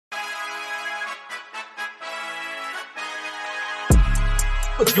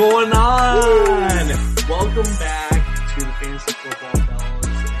What's going on? Welcome back to the Fantasy Football Fellas.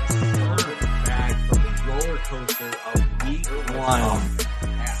 Welcome back from the roller coaster of week one.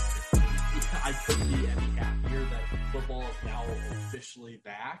 I couldn't be any happier that football is now officially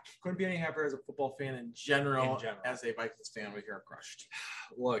back. Couldn't be any happier as a football fan in general. As a Vikings fan, we are crushed.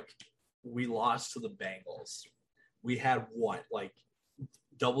 Look, we lost to the Bengals. We had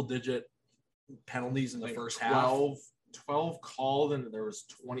double-digit penalties in the first half. 12 called, and there was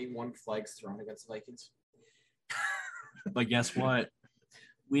 21 flags thrown against the Vikings. But guess what?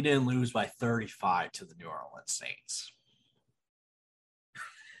 We didn't lose by 35 to the New Orleans Saints.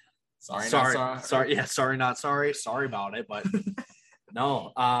 Sorry, not sorry. Sorry about it, but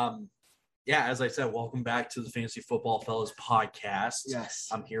no. As I said, welcome back to the Fantasy Football Fellas podcast. Yes.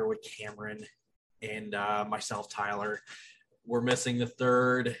 I'm here with Cameron and myself, Tyler. We're missing the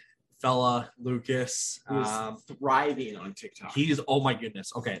third fella, Lucas. Who's thriving on TikTok. He's, oh my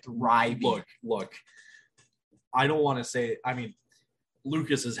goodness. Okay. Thriving. Look. I don't want to say,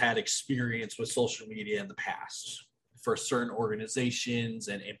 Lucas has had experience with social media in the past for certain organizations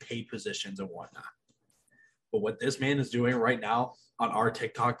and paid positions and whatnot. But what this man is doing right now on our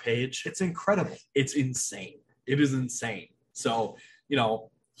TikTok page, it's incredible. It's insane. It is insane. So,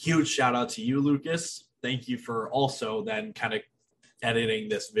 huge shout out to you, Lucas. Thank you for also then kind of editing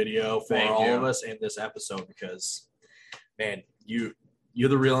this video for all of us in this episode because, man, you're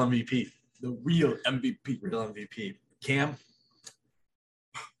the real MVP. The real MVP. Real MVP. Cam,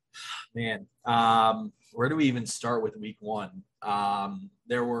 man, where do we even start with week one?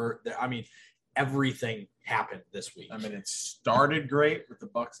 Everything happened this week. It started great with the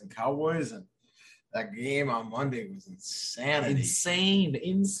Bucs and Cowboys, and that game on Monday was insanity. Insane.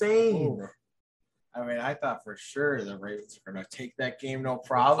 Ooh. I thought for sure the Ravens were going to take that game no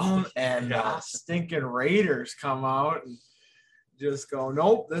problem, and stinking Raiders come out and just go,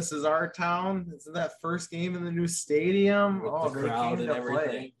 nope, this is our town. This is that first game in the new stadium. With the crowd and everything.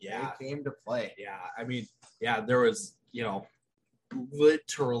 Play. Yeah. They came to play. Yeah. There was,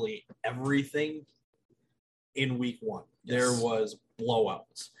 literally everything in week one. Yes. There was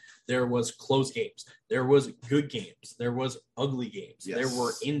blowouts. There was close games. There was good games. There was ugly games. Yes. There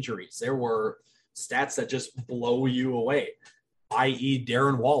were injuries. There were stats that just blow you away, i.e.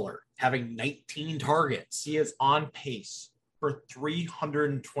 Darren Waller having 19 targets. He is on pace for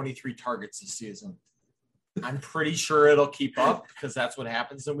 323 targets this season. I'm pretty sure it'll keep up because that's what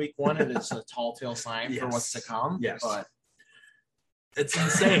happens in week one. It is a tall tale sign for what's to come. Yes. But it's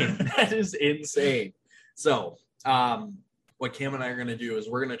insane. That is insane. So what Cam and I are going to do is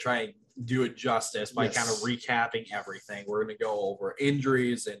we're going to try and do it justice by kind of recapping everything. We're going to go over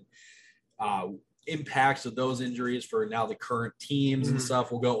injuries and impacts of those injuries for now the current teams and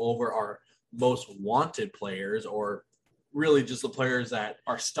stuff. We'll go over our most wanted players, or really just the players that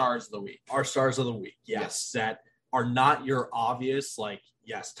are stars of the week. Our stars of the week, yes. That are not your obvious,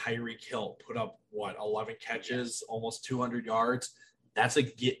 Tyreek Hill put up 11 catches, almost 200 yards. That's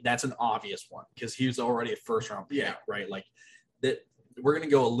an obvious one because he was already a first round pick, right? That. We're going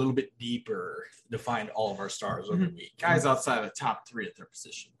to go a little bit deeper to find all of our stars of the week. Guys outside of the top three at their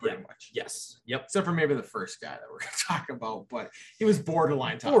position, pretty much. Yes. Yep. Except for maybe the first guy that we're going to talk about, but he was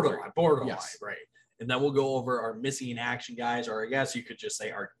borderline top borderline, yes. Right. And then we'll go over our missing in action guys, or I guess you could just say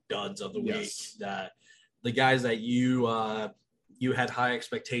our duds of the week. The guys that you had high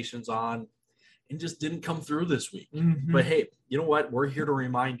expectations on and just didn't come through this week. Mm-hmm. But hey, you know what? We're here to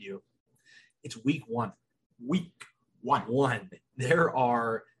remind you. It's week one. One. There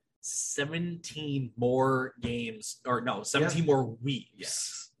are 17 more games, 17 more weeks.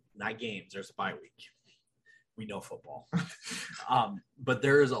 Yes. Not games. There's a bye week. We know football. But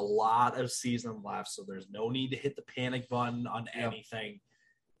there is a lot of season left, so there's no need to hit the panic button on anything.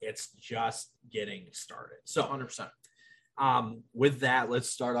 It's just getting started. So 100%. With that, let's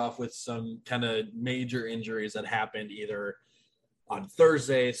start off with some kind of major injuries that happened either on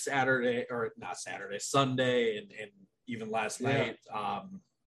Thursday, Sunday, and even last night.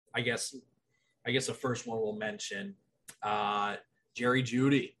 I guess the first one we'll mention, Jerry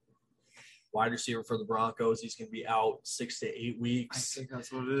Jeudy, wide receiver for the Broncos. He's going to be out 6 to 8 weeks. I think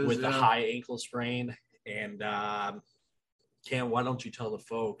that's what it is. With a high ankle sprain. And Cam, why don't you tell the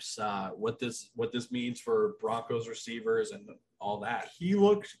folks what this means for Broncos receivers and all that? He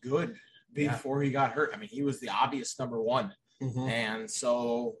looked good before he got hurt. He was the obvious number one. Mm-hmm. And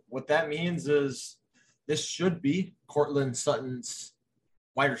so what that means is this should be Courtland Sutton's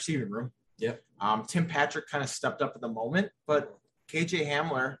wide receiving room. Yep. Tim Patrick kind of stepped up at the moment, but KJ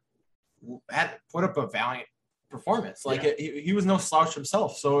Hamler had put up a valiant performance. He was no slouch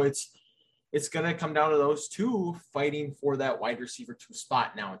himself. So it's it's going to come down to those two fighting for that wide receiver 2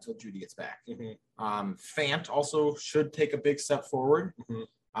 spot now until Judy gets back. Fant also should take a big step forward.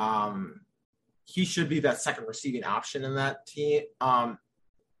 He should be that second receiving option in that team, or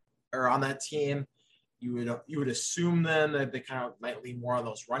on that team. You would assume then that they kind of might lean more on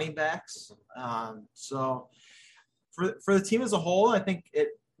those running backs. So for the team as a whole, I think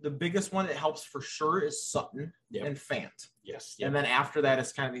the biggest one that helps for sure is Sutton and Fant. Yes. And then after that,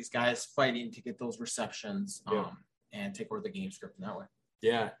 it's kind of these guys fighting to get those receptions and take over the game script in that way.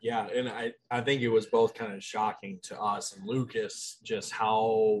 Yeah. And I think it was both kind of shocking to us and Lucas just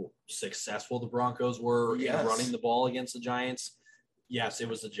how successful the Broncos were in running the ball against the Giants. Yes, it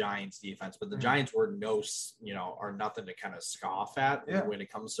was the Giants defense, but the Giants were are nothing to kind of scoff at when it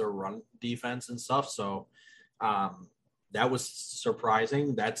comes to run defense and stuff. So that was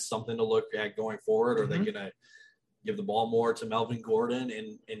surprising. That's something to look at going forward. Are they going to give the ball more to Melvin Gordon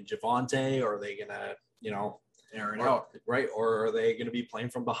and Javonte? Or are they going to, air it out, right? Or are they going to be playing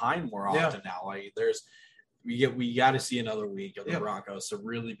from behind more often now? Like we got to see another week of the Broncos to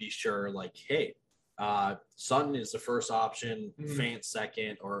really be sure, like, hey, Sutton is the first option, Fant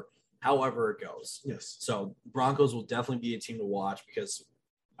second, or however it goes. Yes. So Broncos will definitely be a team to watch because,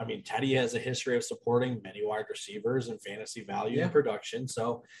 I mean, Teddy has a history of supporting many wide receivers and fantasy value and production.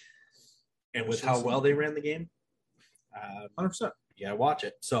 So, and with how well they ran the game, 100%. Yeah, watch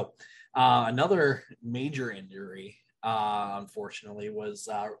it. So another major injury, unfortunately, was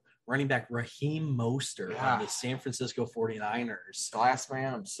running back Raheem Mostert of the San Francisco 49ers. Glass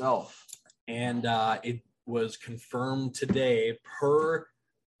man himself. And it was confirmed today per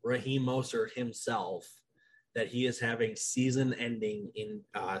Raheem Mostert himself that he is having season-ending in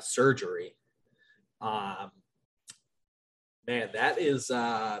surgery. Man, that is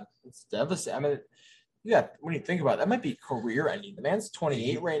it's devastating. I mean, when you think about it, that might be career-ending. The man's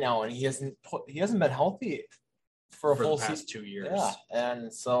 28 right now, and he hasn't been healthy for a full the past season. 2 years. Yeah,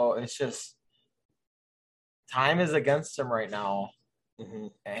 and so it's just time is against him right now.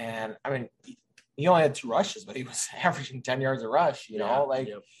 And I mean, he only had 2 rushes, but he was averaging 10 yards a rush. He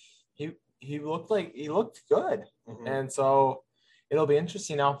looked good, and so it'll be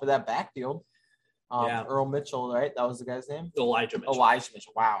interesting now for that backfield. Earl Mitchell, right? That was the guy's name. Elijah Mitchell.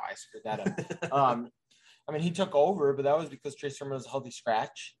 Wow, I screwed that up. I mean, he took over, but that was because Trey Sermon was a healthy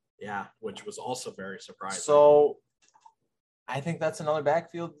scratch. Yeah, which was also very surprising. So I think that's another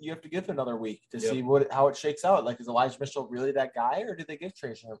backfield you have to give another week to see how it shakes out. Like, is Elijah Mitchell really that guy, or did they give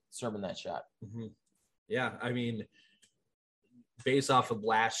Trey Sermon that shot? Yeah, I mean, based off of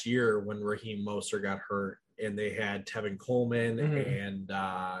last year when Raheem Mostert got hurt, and they had Tevin Coleman and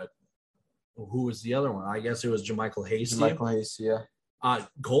who was the other one? I guess it was Jermichael Hasty.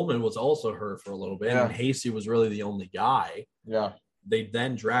 Coleman was also hurt for a little bit, and Hasty was really the only guy. Yeah. They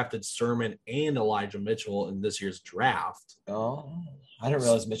then drafted Sermon and Elijah Mitchell in this year's draft. Oh, I didn't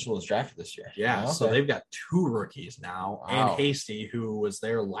realize Mitchell was drafted this year. Yeah, okay. So they've got 2 rookies now, and Hasty, who was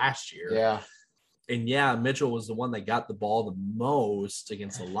there last year. Yeah. And Mitchell was the one that got the ball the most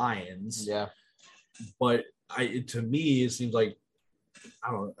against the Lions. Yeah. But to me, it seems like, I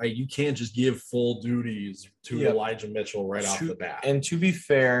don't know, you can't just give full duties to Elijah Mitchell right off the bat. And to be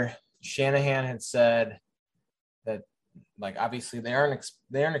fair, Shanahan had said that, like, obviously they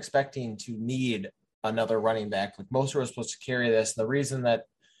aren't expecting to need another running back. Like, most were supposed to carry this. And the reason that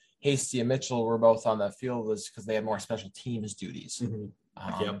Hasty and Mitchell were both on the field was because they had more special teams duties.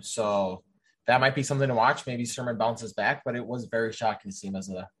 So that might be something to watch. Maybe Sermon bounces back, but it was very shocking to see him as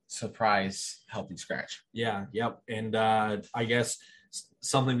a surprise healthy scratch. Yeah. Yep. And I guess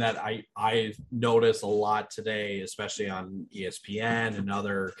something that I noticed a lot today, especially on ESPN and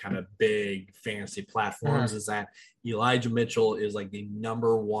other kind of big fantasy platforms, is that Elijah Mitchell is like the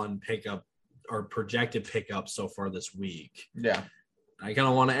number 1 pickup or projected pickup so far this week. Yeah. I kind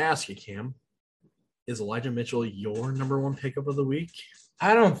of want to ask you, Cam, is Elijah Mitchell your number 1 pickup of the week?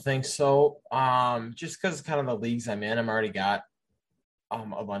 I don't think so. Just because kind of the leagues I'm in, I've already got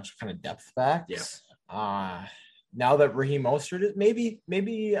a bunch of kind of depth backs. Yeah. Now that Raheem Mostert is,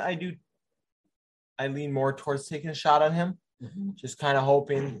 maybe I lean more towards taking a shot on him. Just kind of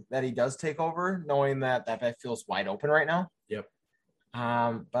hoping that he does take over, knowing that back feels wide open right now. Yep.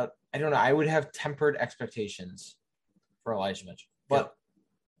 But I don't know. I would have tempered expectations for Elijah Mitchell. But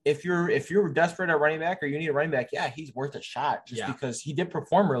if you're desperate at running back or you need a running back, he's worth a shot because he did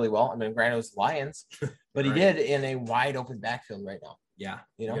perform really well. I mean, granted it was Lions, but he did in a wide open backfield right now. Yeah.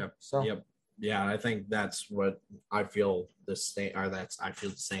 So Yeah, I think that's what I feel the same. I feel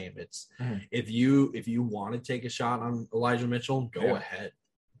the same. It's if you want to take a shot on Elijah Mitchell, go ahead.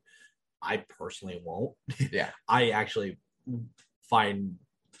 I personally won't. Yeah, I actually find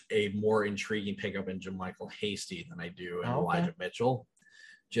a more intriguing pickup in JaMychal Hasty than I do in Okay. Elijah Mitchell,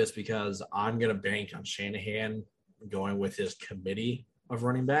 just because I'm going to bank on Shanahan going with his committee of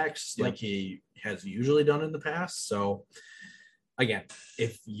running backs like he has usually done in the past. So again,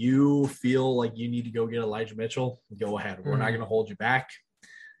 if you feel like you need to go get Elijah Mitchell, go ahead. We're not going to hold you back.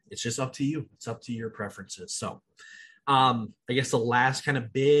 It's just up to you. It's up to your preferences. So I guess the last kind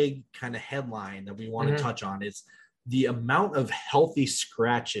of big kind of headline that we want to touch on is the amount of healthy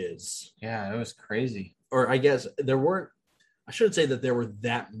scratches. Yeah, it was crazy. Or I guess I shouldn't say that there were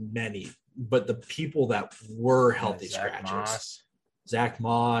that many, but the people that were healthy scratches. Zach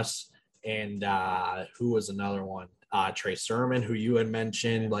Moss and who was another one? Trey Sermon, who you had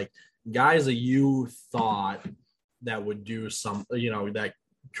mentioned, like guys that you thought that would do some, that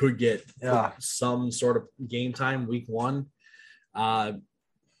could get some sort of game time week 1.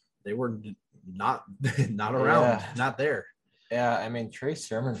 They were not around, not there. Yeah, I mean, Trey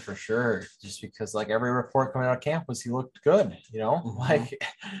Sermon for sure, just because like every report coming out of camp was he looked good, like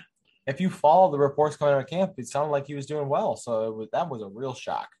if you follow the reports coming out of camp, it sounded like he was doing well. So that was a real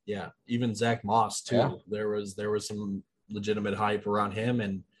shock. Yeah. Even Zach Moss too. Yeah. There was some legitimate hype around him,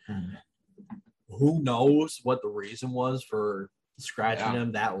 and who knows what the reason was for scratching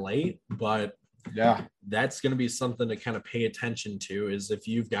him that late, but that's going to be something to kind of pay attention to, is if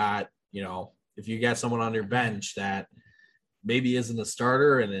you've got, someone on your bench that maybe isn't a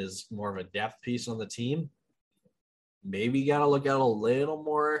starter and is more of a depth piece on the team, maybe you got to look at a little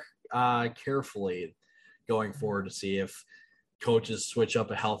more carefully going forward to see if coaches switch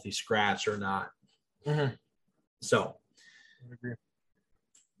up a healthy scratch or not. So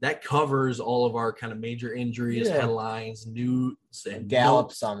that covers all of our kind of major injuries, headlines, news, and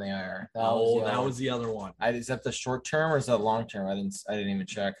Gallup's on the IR. That was the other one. Is that the short term or is that long term? I didn't even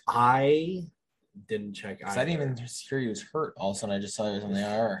check. I didn't check. I didn't even hear he was hurt. All of a sudden, I just saw he was on the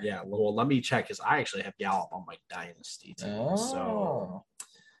IR. Yeah, well, let me check, because I actually have Gallup on my dynasty team. Oh.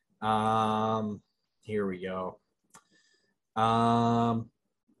 So, here we go. And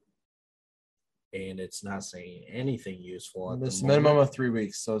it's not saying anything useful. This minimum of 3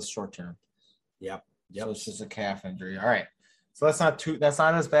 weeks, so it's short term. Yep. So it's just a calf injury. All right. So that's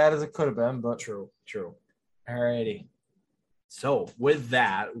not as bad as it could have been, but true. All righty. So with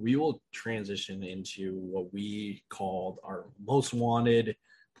that, we will transition into what we called our most wanted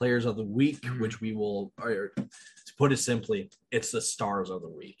players of the week, which we will, or to put it simply, it's the stars of the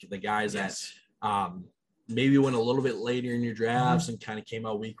week. The guys that maybe went a little bit later in your drafts and kind of came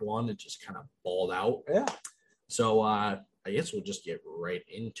out week 1 and just kind of balled out. Yeah. So I guess we'll just get right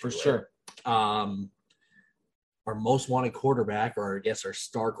into it. For sure. Our most wanted quarterback, or I guess our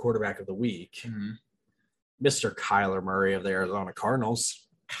star quarterback of the week, Mr. Kyler Murray of the Arizona Cardinals.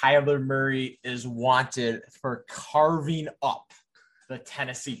 Kyler Murray is wanted for carving up the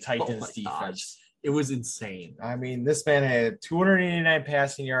Tennessee Titans defense. Gosh. It was insane. I mean, this man had 289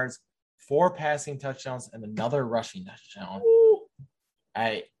 passing yards, 4 passing touchdowns, and another rushing touchdown.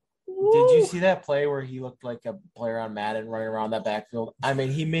 Did you see that play where he looked like a player on Madden running around that backfield? I mean,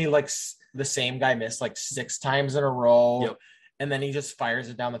 he made like the same guy miss like 6 times in a row. Yep. And then he just fires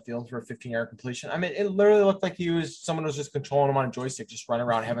it down the field for a 15-yard completion. I mean, it literally looked like someone was just controlling him on a joystick, just running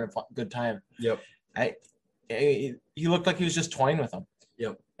around having a good time. Yep. He looked like he was just toying with them.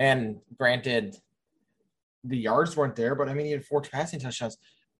 Yep. And granted, the yards weren't there, but I mean, he had 4 passing touchdowns,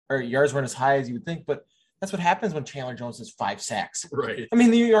 or yards weren't as high as you would think. But that's what happens when Chandler Jones has 5 sacks. Right. I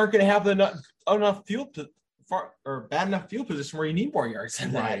mean, you aren't going to have enough bad enough field position where you need more yards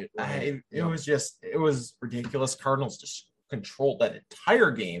than that. Right. It was ridiculous. Cardinals just controlled that entire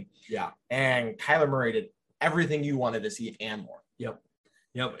game. Yeah. And Kyler Murray did everything you wanted to see and more. Yep.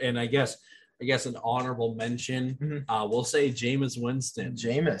 And I guess an honorable mention, we'll say Jameis Winston.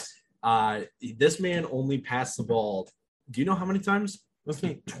 This man only passed the ball. Do you know how many times? Let's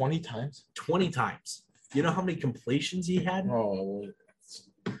me 20 times. 20 times. Do you know how many completions he had? Oh,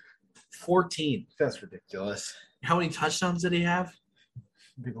 14. That's ridiculous. How many touchdowns did he have?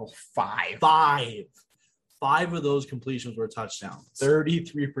 Big old 5. 5 of those completions were touchdowns.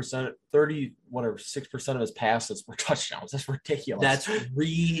 33%, 6% of his passes were touchdowns. That's ridiculous. That's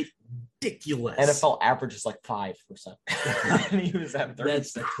ridiculous. NFL average is like 5%. And he was at 36%.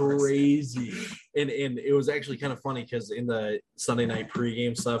 That's crazy. And it was actually kind of funny because in the Sunday night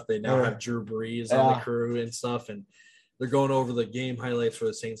pregame stuff, they now have Drew Brees on the crew and stuff. And they're going over the game highlights for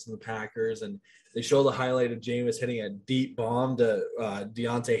the Saints and the Packers. And they show the highlight of Jameis hitting a deep bomb to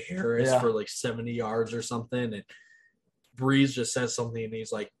Deontay Harris for like 70 yards or something. And Breeze just says something, and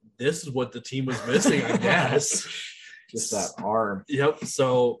he's like, this is what the team was missing, I guess. Just that arm. Yep.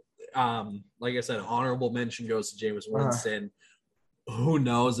 So, like I said, honorable mention goes to Jameis Winston. Who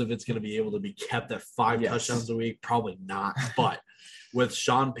knows if it's going to be able to be kept at 5 touchdowns a week? Probably not. But with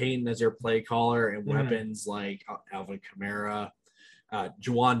Sean Payton as your play caller and weapons like Alvin Kamara,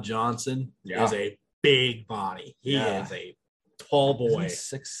 Juwan Johnson is a big body. He is a tall boy.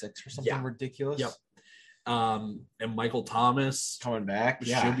 6'6" or something ridiculous. Yep. And Michael Thomas coming back.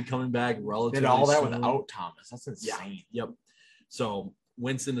 Should be coming back relatively Did all that soon. without Thomas. That's insane. Yep. So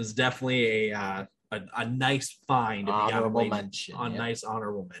Winston is definitely a nice find. Honorable mention. Nice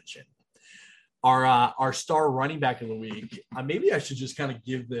honorable mention. Our star running back of the week. Maybe I should just kind of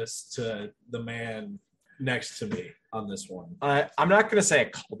give this to the man next to me on this one. I'm not going to say I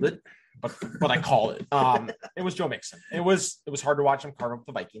called it, but I called it. It was Joe Mixon. It was hard to watch him carve up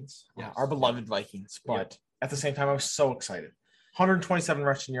the Vikings, our beloved Vikings. But at the same time, I was so excited. 127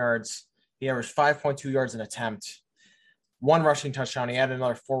 rushing yards. He averaged 5.2 yards an attempt. 1 rushing touchdown. He had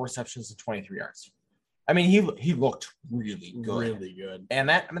another 4 receptions and 23 yards. I mean, he looked really good. Really good.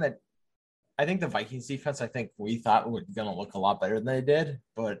 And I think the Vikings defense, we thought was going to look a lot better than they did.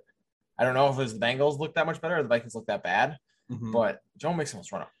 But I don't know if it was the Bengals looked that much better or the Vikings looked that bad. Mm-hmm. But Joe Mixon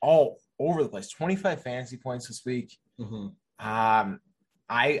was running all over the place. 25 fantasy points this week. Mm-hmm.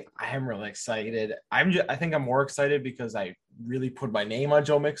 I am really excited. I think I'm more excited because I really put my name on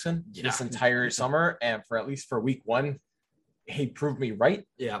Joe Mixon this entire summer. And for at least for week 1, he proved me right.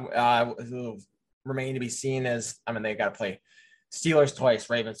 Yeah. Remain to be seen as, they got to play Steelers twice,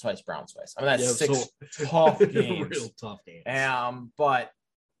 Ravens twice, Browns twice. That's 6 tough games. Real tough games. But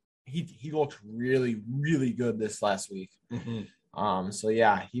he looked really, really good this last week. Mm-hmm. So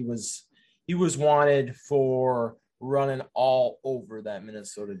yeah, he was wanted for running all over that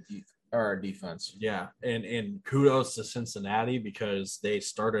Minnesota defense. Yeah, and kudos to Cincinnati because they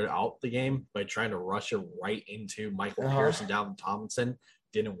started out the game by trying to rush it right into Michael Pierce and Dalvin Tomlinson.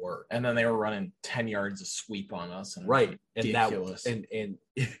 Didn't work. And then they were running 10 yards of sweep on us. And ridiculous. And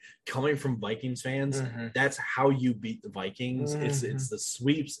coming from Vikings fans, that's how you beat the Vikings. It's the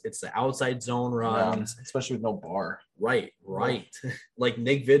sweeps, it's the outside zone runs. Especially with no bar. Right. Like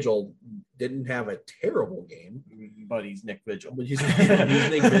Nick Vigil didn't have a terrible game. But he's Nick Vigil. He's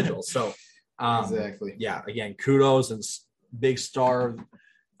Nick Vigil. So exactly. Yeah, again, kudos and big star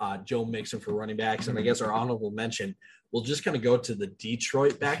Joe Mixon for running backs. And I guess our honorable mention, we'll just kind of go to the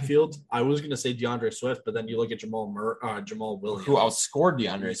Detroit backfield. I was going to say DeAndre Swift, but then you look at Jamal Williams. Who outscored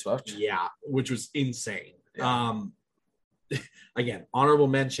DeAndre Swift. Yeah, which was insane. Yeah. Again, honorable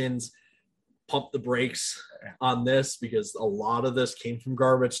mentions, pump the brakes on this because a lot of this came from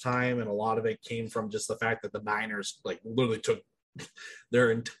garbage time and a lot of it came from just the fact that the Niners literally took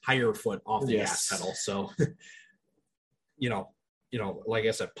their entire foot off the gas pedal. So, like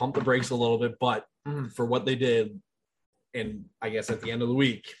I said, pump the brakes a little bit, but for what they did, and I guess at the end of the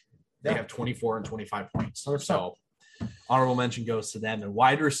week, they have 24 and 25 points. 100%. So honorable mention goes to them. And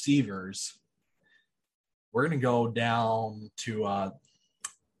wide receivers, we're going to go down to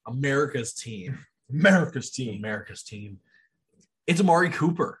America's team. America's team. It's Amari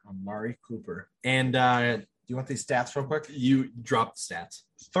Cooper. And do you want these stats real quick? You dropped the stats.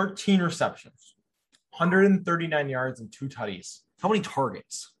 13 receptions, 139 yards, and 2 tutties. How many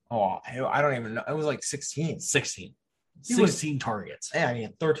targets? Oh, I don't even know. It was like 16. 16 targets. Yeah, he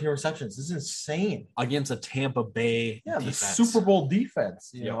had 13 receptions. This is insane. Against a Tampa Bay defense. The Super Bowl defense,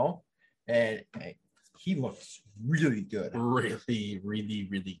 you know? And he looks really good. Really, really,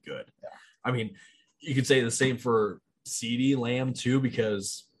 really good. Yeah. I mean, you could say the same for CeeDee Lamb, too,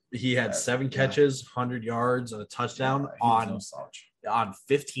 because he had 7 catches, 100 yards, and a touchdown on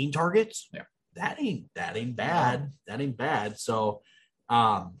 15 targets. Yeah. That ain't bad. That ain't bad. So,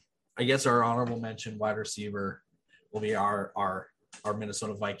 I guess our honorable mention wide receiver will be our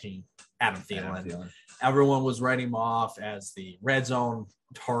Minnesota Viking, Adam Thielen. Everyone was writing him off as the red zone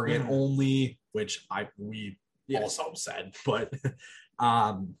target only, which we also said, but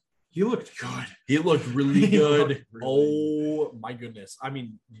he looked good. He looked really good. Oh my goodness. I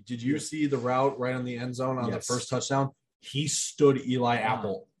mean, did you see the route right on the end zone on the first touchdown? He stood Eli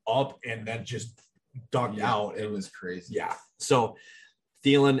Apple up and then just ducked out. It was crazy. Yeah. So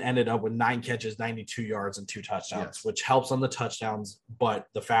Thielen ended up with 9 catches, 92 yards, and 2 touchdowns, which helps on the touchdowns. But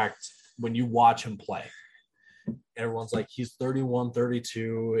the fact when you watch him play, everyone's like, he's 31,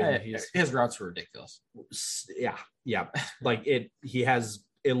 32. And his routes were ridiculous. Yeah. Like it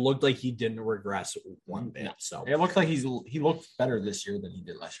looked like he didn't regress one bit. So it looked like he looked better this year than he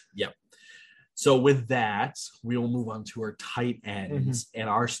did last year. Yep. So with that, we will move on to our tight ends and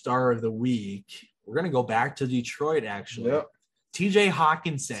our star of the week. We're going to go back to Detroit, actually. Yep. TJ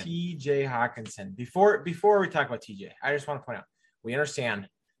Hawkinson. Before we talk about TJ, I just want to point out, we understand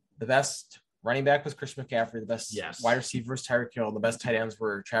the best Running back was Christian McCaffrey. The best Yes. wide receiver was Tyreek Hill. The best tight ends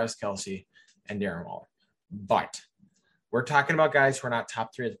were Travis Kelce and Darren Waller. But we're talking about guys who are not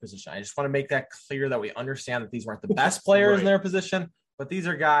top 3 at the position. I just want to make that clear that we understand that these weren't the best players in their position, but these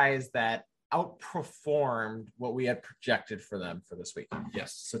are guys that outperformed what we had projected for them for this week.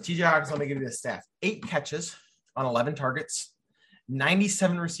 Yes. So TJ Hawkins, let me give you the stats. 8 catches on 11 targets,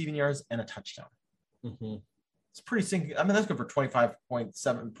 97 receiving yards, and a touchdown. Mm-hmm. It's pretty stinking. I mean, that's good for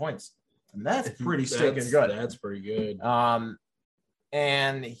 25.7 points. And that's pretty stinking good. That's pretty good.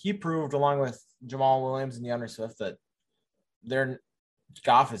 And he proved, along with Jamal Williams and DeAndre Swift, that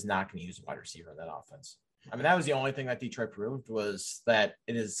Goff is not going to use a wide receiver in that offense. I mean, that was the only thing that Detroit proved, was that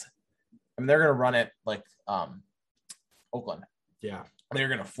it is. I mean, they're going to run it like Oakland. Yeah. They're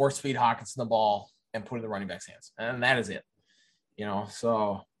going to force feed Hawkinson the ball and put it in the running back's hands. And that is it.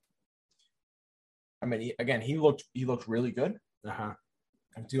 So I mean, he looked really good. Uh-huh.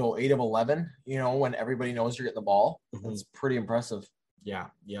 Until 8 of 11, when everybody knows you're getting the ball. Mm-hmm. That's pretty impressive. Yeah.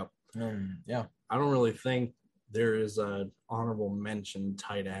 Yep. Yeah. I don't really think there is an honorable mention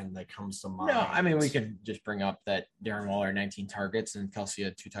tight end that comes to mind. No, I mean, we could just bring up that Darren Waller 19 targets and Kelce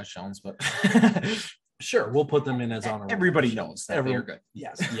had 2 touchdowns, but sure, we'll put them in as honorable. Everybody knows that they're good.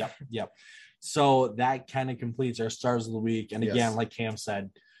 Yes. Yep. So that kind of completes our stars of the week. And again, like Cam said,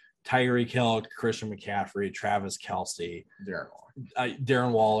 Tyreek Hill, Christian McCaffrey, Travis Kelce,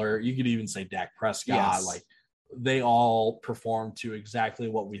 Darren Waller. You could even say Dak Prescott. Yes. Like, they all performed to exactly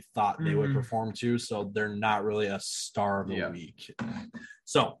what we thought they would perform to. So they're not really a star of the week.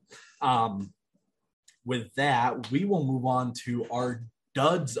 So with that, we will move on to our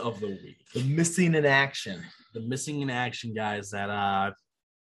duds of the week. The missing in action guys that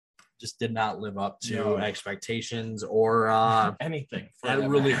just did not live up to expectations or anything. That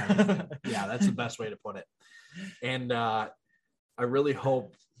really, yeah, that's the best way to put it. And I really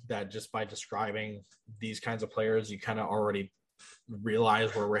hope that just by describing these kinds of players, you kind of already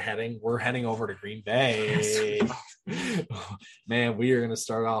realize where we're heading. We're heading over to Green Bay. Man, we are going to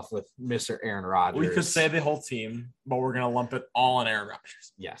start off with Mr. Aaron Rodgers. We could say the whole team, but we're going to lump it all on Aaron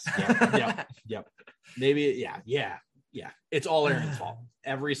Rodgers. Yes. Yep. Maybe. Yeah. It's all Aaron's fault.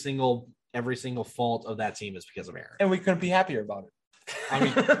 Every single fault of that team is because of Aaron. And we couldn't be happier about it. I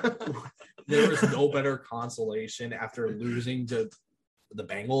mean, there is no better consolation after losing to the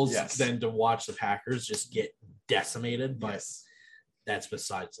Bengals than to watch the Packers just get decimated. But that's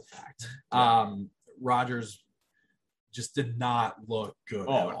besides the fact. Rodgers just did not look good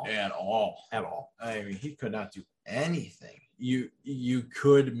at all. I mean, he could not do anything. You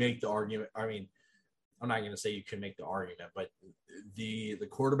could make the argument. I mean, I'm not going to say you could make the argument, but the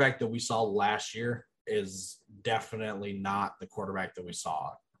quarterback that we saw last year is definitely not the quarterback that we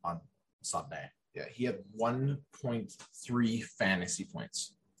saw on Sunday. Yeah, he had 1.3 fantasy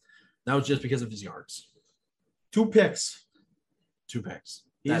points. That was just because of his yards. 2 picks.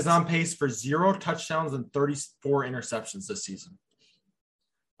 He is on pace for 0 touchdowns and 34 interceptions this season.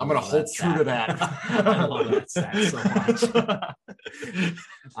 I'm going to hold true to that. I love that stat so much.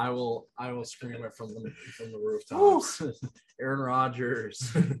 I will scream it from the rooftops. Aaron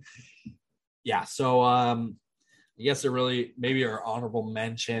Rodgers. Yeah, so I guess maybe our honorable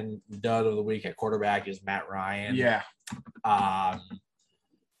mention dud of the week at quarterback is Matt Ryan. Yeah. That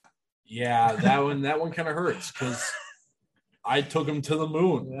one kind of hurts because I took him to the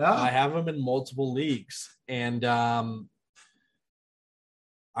moon. Yeah. I have him in multiple leagues, and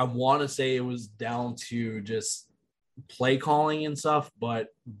I want to say it was down to just play calling and stuff, but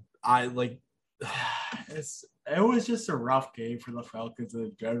it was just a rough game for the Falcons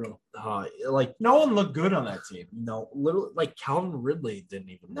in general. No one looked good on that team. No, literally, like Calvin Ridley didn't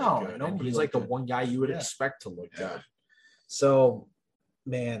even look good. And he's like the one guy you would expect to look good. So,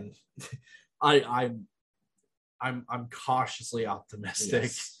 man, I'm cautiously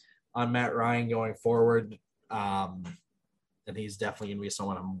optimistic on Matt Ryan going forward. And he's definitely going to be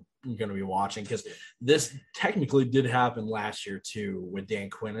someone I'm going to be watching because this technically did happen last year too with Dan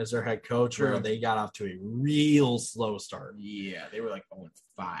Quinn as their head coach, where they got off to a real slow start. Yeah, they were like 0-5.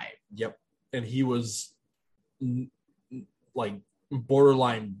 Yep, and he was like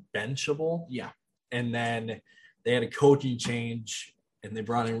borderline benchable. Yeah, and then they had a coaching change, and they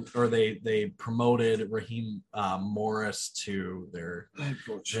brought in they promoted Raheem Morris to their head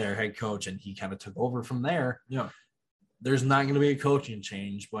coach, and he kind of took over from there. Yeah. There's not going to be a coaching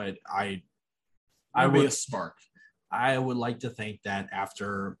change, but I would be a spark. I would like to think that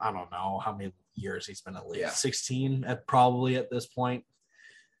after, I don't know how many years he's been at least 16 probably at this point,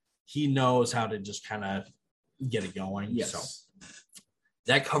 he knows how to just kind of get it going. Yes. So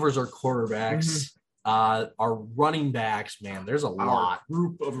that covers our quarterbacks. Our running backs, man, there's a lot.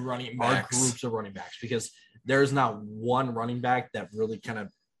 Group of running Our backs. groups of running backs, because there's not one running back that really kind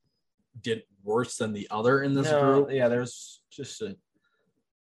of did worse than the other in this group. Yeah, there's just a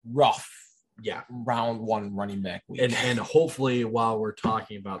rough Yeah. round one running back week. And hopefully while we're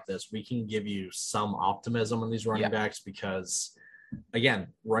talking about this, we can give you some optimism on these running backs, because again,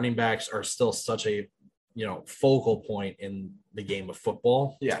 running backs are still such a focal point in the game of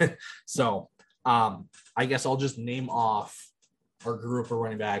football. Yeah. So I guess I'll just name off our group of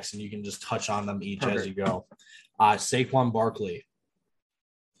running backs and you can just touch on them each as you go. Saquon Barkley.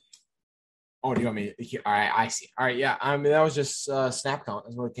 Oh, do you want me? All right, I see. All right, yeah. I mean, that was just snap count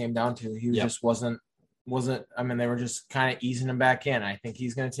is what it came down to. He just wasn't. I mean, they were just kind of easing him back in. I think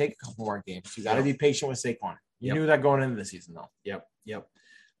he's going to take a couple more games. You got to be patient with Saquon. You knew that going into the season, though. Yep.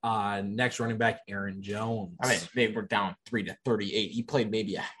 Next running back, Aaron Jones. I mean, they were down 3-38. He played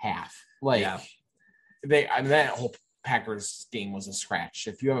maybe a half. That whole Packers game was a scratch.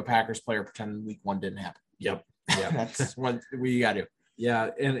 If you have a Packers player, pretend week 1 didn't happen. Yep. That's what we got to do.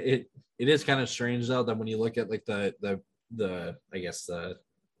 Yeah, and it is kind of strange though that when you look at like the I guess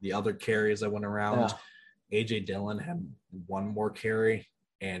the other carries that went around, AJ Dillon had one more carry,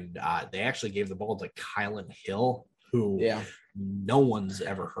 and they actually gave the ball to Kylan Hill, who no one's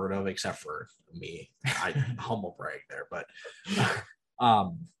ever heard of except for me. I humble brag there, but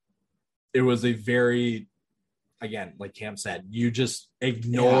it was a very, again, like Cam said, you just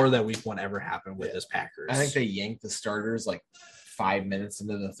ignore that week 1 ever happened with this Packers. I think they yanked the starters like 5 minutes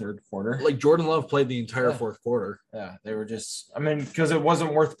into the third quarter. Like Jordan Love played the entire fourth quarter. Yeah, they were just, I mean, because it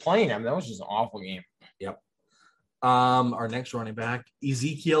wasn't worth playing. I mean, that was just an awful game. Yep. Our next running back,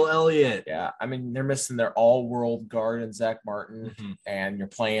 Ezekiel Elliott. Yeah, I mean, they're missing their all-world guard and Zach Martin, and you're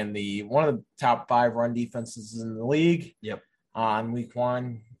playing one of the top 5 run defenses in the league. Yep. On week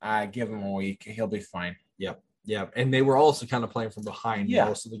 1, I give him a week. He'll be fine. Yep. And they were also kind of playing from behind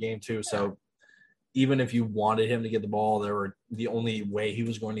most of the game too. So even if you wanted him to get the ball, the only way he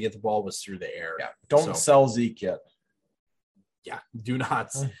was going to get the ball was through the air. Yeah. Don't sell Zeke yet. Yeah. Do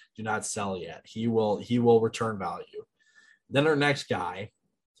not sell yet. He will return value. Then our next guy,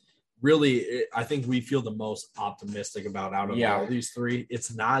 really, I think we feel the most optimistic about out of all these 3.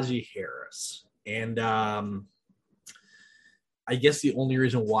 It's Najee Harris. And I guess the only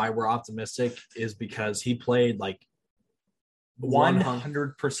reason why we're optimistic is because he played like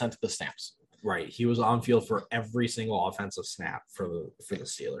 100% of the snaps. Right. He was on field for every single offensive snap for the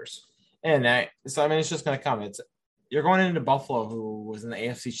Steelers. And so, I mean, it's just going to come. You're going into Buffalo, who was in the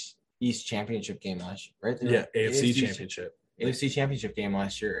AFC East championship game last year, right? Yeah, AFC championship. AFC championship game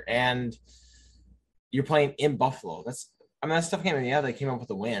last year. And you're playing in Buffalo. That's tough game. They came up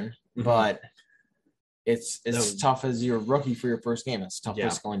with a win, but it's tough as your rookie for your first game. It's a tough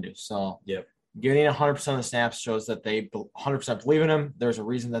place going to. So getting 100% of the snaps shows that they 100% believe in him. There's a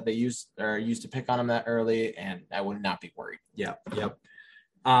reason that they used to pick on him that early, and I would not be worried. Yep.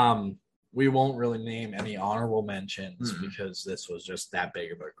 We won't really name any honorable mentions because this was just that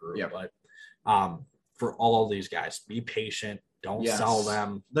big of a group. Yep. But for all of these guys, be patient. Don't sell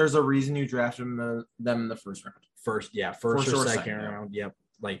them. There's a reason you drafted them in the first round. First or second round. Yep.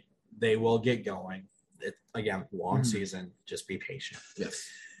 Like they will get going. Again, long season. Just be patient. Yes.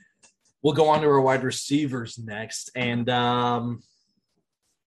 We'll go on to our wide receivers next. And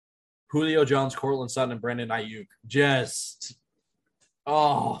Julio Jones, Courtland Sutton, and Brandon Ayuk. Just,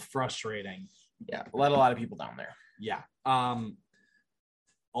 frustrating. Yeah, let a lot of people down there. Yeah.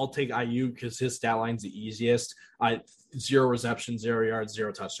 I'll take Ayuk because his stat line's the easiest. 0 receptions, 0 yards,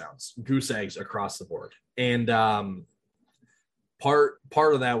 0 touchdowns. Goose eggs across the board. And part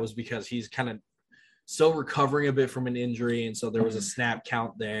of that was because he's kind of still recovering a bit from an injury, and so there was a snap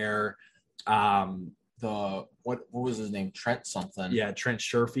count there. What was his name? Trent something. Yeah, Trent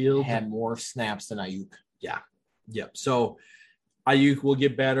Sherfield had more snaps than Ayuk. Yeah. Yep. So Ayuk will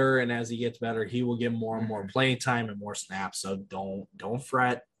get better, and as he gets better, he will get more and more playing time and more snaps. So don't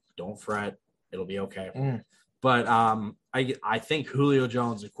fret. It'll be okay. But I think Julio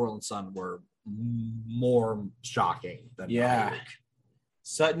Jones and Courtland Sutton were more shocking than Ayuk.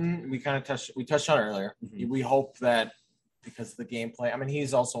 Sutton, we touched on earlier. We hope that because of the gameplay. I mean,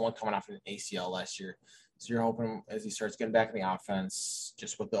 he's also one coming off an ACL last year. So you're hoping as he starts getting back in the offense,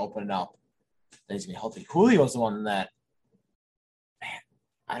 just with the opening up, that he's going to be healthy. Julio's the one that, man,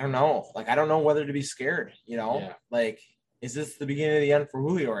 I don't know. Like, I don't know whether to be scared, Like, is this the beginning of the end for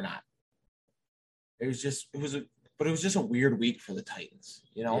Julio or not? It was just a weird week for the Titans,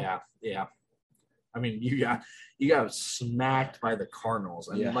 Yeah. I mean, you got smacked by the Cardinals.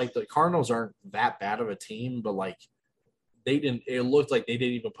 And like the Cardinals aren't that bad of a team, but like it looked like they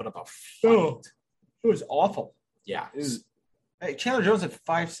didn't even put up a fight. It was awful. Yeah. Hey, Chandler Jones had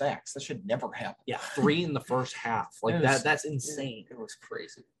 5 sacks. That should never happen. Yeah, 3 in the first half. Like that's insane. It was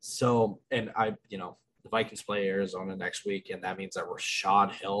crazy. So, and the Vikings play Arizona next week, and that means that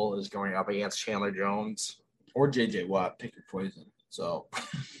Rashad Hill is going up against Chandler Jones or JJ Watt. Pick your poison. So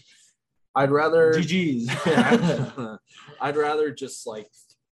I'd rather GG's. I'd rather just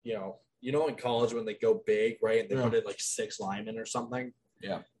in college when they go big, right? And they put in like 6 linemen or something.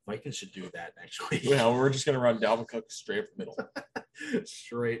 Yeah. Vikings should do that next week. Yeah, we're just gonna run Dalvin Cook straight up the middle.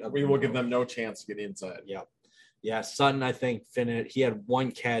 Straight up. We will give them no chance to get inside. Yeah. Yeah. Sutton, I think, finished. He had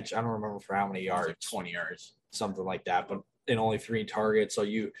 1 catch. I don't remember for how many yards. Like 20 yards. Something like that, but in only 3 targets. So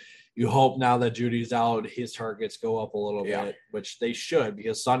you hope now that Judy's out, his targets go up a little bit, which they should,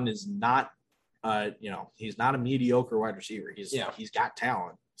 because Sutton is not he's not a mediocre wide receiver. He's got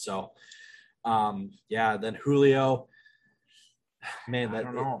talent. So then Julio, man, I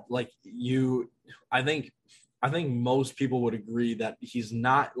don't know. I think most people would agree that he's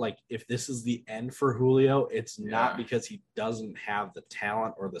not, like, if this is the end for Julio, it's not because he doesn't have the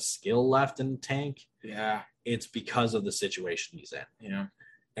talent or the skill left in the tank. Yeah. It's because of the situation he's in. Yeah.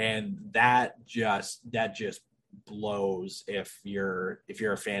 And that just blows if you're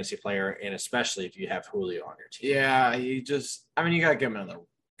a fantasy player, and especially if you have Julio on your team. Yeah, you gotta give him another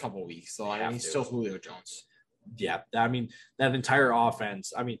couple weeks. So he's still Julio Jones. Yeah, I mean, that entire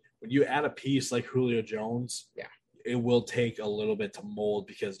offense, when you add a piece like Julio Jones, it will take a little bit to mold,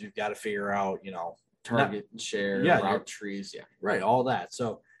 because you've got to figure out, target and share, route trees. Yeah. Right. All that.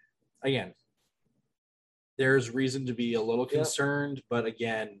 So again, there's reason to be a little concerned, but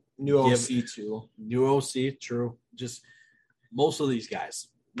again, new OC, true. Just most of these guys,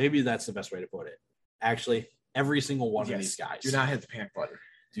 maybe that's the best way to put it. Actually, every single one of these guys. Do not hit the panic button.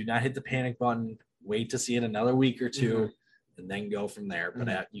 Do not hit the panic button. Wait to see it another week or two, and then go from there.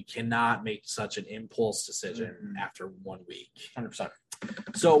 But you cannot make such an impulse decision after 1 week. 100%.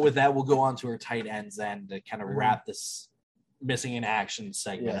 So with that, we'll go on to our tight ends then to kind of wrap this missing in action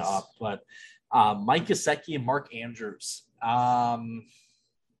segment up. But Mike Gesicki and Mark Andrews,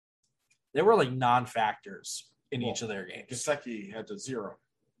 they were like non-factors in each of their games. Gesicki had 0.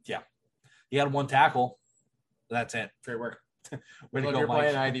 Yeah. He had 1 tackle. That's it. Great work. When you're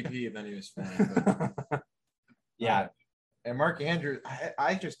playing IDP, then he was fine. Yeah. And Mark Andrews,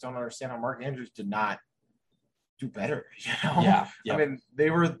 I just don't understand how Mark Andrews did not do better. Yeah. I mean, they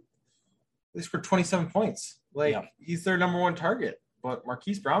scored 27 points. He's their number 1 target. But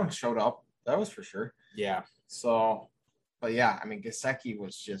Marquise Brown showed up. That was for sure. Yeah. So, but yeah, Gesicki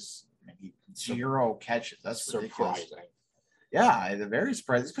was just 0 catches. That's surprising. Ridiculous. Yeah, very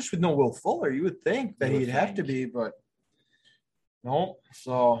surprising, especially with no Will Fuller. You would think that he'd have to be, but no.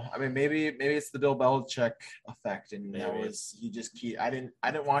 So maybe it's the Bill Belichick effect, and he just keyed. I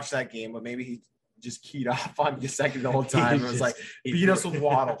didn't watch that game, but maybe he just keyed off on Gesicki the whole time. It was like beat us with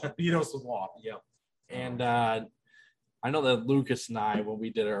Waddle. Yep. And I know that Lucas and I, when we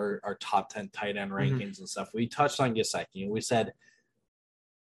did our top 10 tight end rankings and stuff, we touched on Gesicki, and we said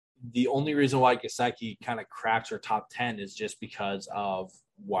the only reason why Gesicki kind of cracks our top 10 is just because of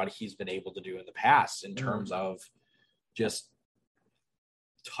what he's been able to do in the past in terms of just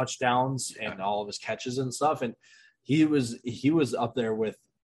touchdowns and all of his catches and stuff. And he was up there with,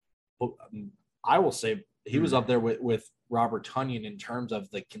 I will say he was up there with Robert Tonyan in terms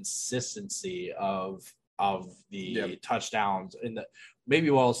of the consistency of the touchdowns in the, maybe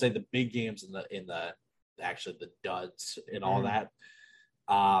what I'll say the big games in the actually the duds and all that.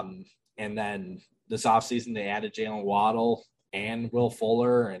 And then this offseason they added Jalen Waddle and Will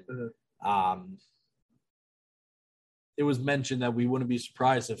Fuller, and it was mentioned that we wouldn't be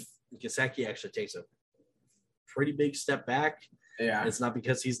surprised if Gesicki actually takes a pretty big step back. Yeah. It's not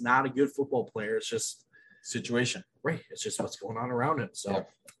because he's not a good football player. It's just situation. Right. It's just what's going on around him. So,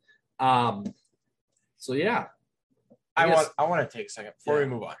 yeah. I want to take a second before we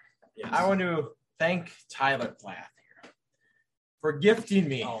move on. Yes. I want to thank Tyler Plath here for gifting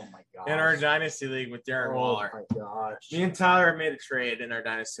me in our Dynasty League with Darren Waller. Oh, my gosh. Me and Tyler made a trade in our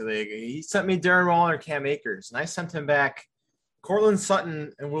Dynasty League. He sent me Darren Waller and Cam Akers, and I sent him back Cortland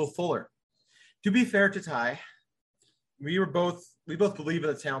Sutton and Will Fuller. To be fair to Ty, we both believe in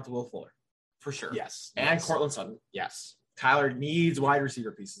the talent of Will Fuller, for sure. Yes. And Cortland Sutton. Yes. Tyler needs wide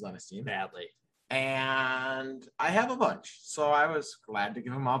receiver pieces on his team. Badly. And I have a bunch, so I was glad to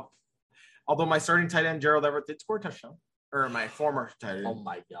give him up. Although my starting tight end, Gerald Everett, did score a touchdown. Or my former tight end. Oh,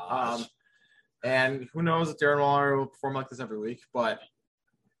 my gosh. And who knows if Darren Waller will perform like this every week. But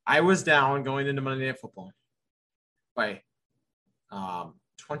I was down going into Monday Night Football by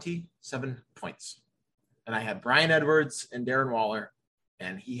 27 points. And I had Brian Edwards and Darren Waller.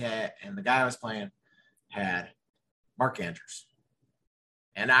 And the guy I was playing had Mark Andrews.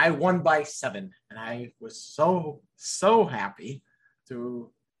 And I won by 7. And I was so happy to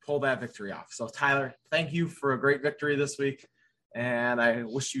pull that victory off. So, Tyler, thank you for a great victory this week. And I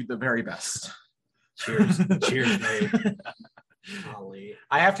wish you the very best. Cheers. Cheers, mate. Golly.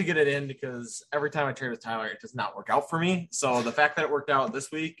 I have to get it in because every time I trade with Tyler, it does not work out for me. So the fact that it worked out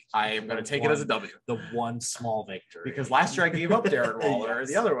this week, I am going to take it as a W. The one small victory. Because last year I gave up Darren Waller Yes.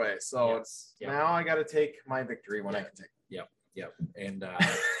 the other way. So Yes. Yep. now I got to take my victory when I can take Yep. And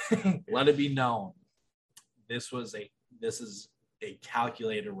it. let it be known, this is a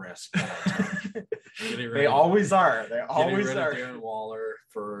calculated risk. They always are. They always rid are. of Darren Waller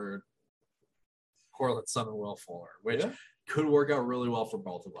for Cortland Sutton and Will Fuller, which Yeah. could work out really well for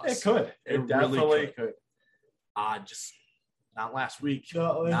both of us. It could. It definitely really could. Just not last week.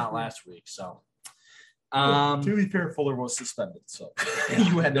 Not Not last week. So, To be fair, Fuller was suspended, so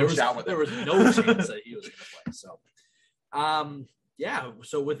you had no shot with it. there was no chance that he was going to play. So, yeah.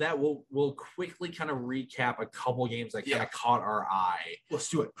 So with that, we'll quickly kind of recap a couple games that kind of caught our eye. Let's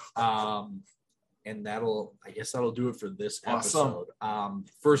do it. And I guess that'll do it for this Awesome. episode.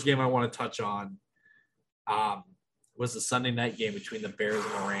 First game I want to touch on was the Sunday night game between the Bears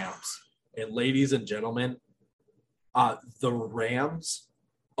and the Rams. And ladies and gentlemen, the Rams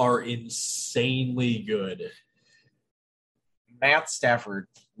are insanely good. Matt Stafford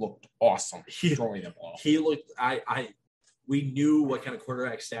looked awesome throwing the ball. He looked we knew what kind of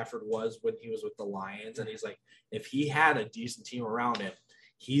quarterback Stafford was when he was with the Lions, and he's like, if he had a decent team around him,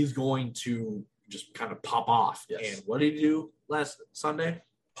 he's going to just kind of pop off. Yes. And what did he do last Sunday?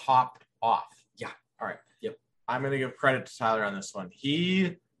 Popped off. Yeah. All right. Yep. I'm going to give credit to Tyler on this one.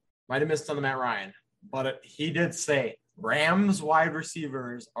 He might have missed on the Matt Ryan, but he did say Rams wide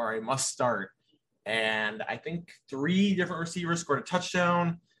receivers are a must start. And I think 3 different receivers scored a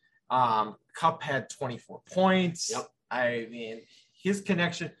touchdown. Kupp had 24 points. Yep. I mean, his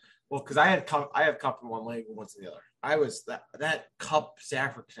connection. Well, because I have Kupp in one leg and once in the other. I was that Kupp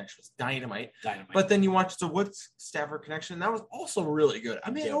Stafford connection was dynamite. But then you watch the Woods Stafford connection. That was also really good.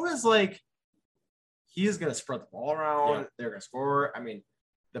 I mean, It was like he is going to spread the ball around. Yeah. They're going to score. I mean,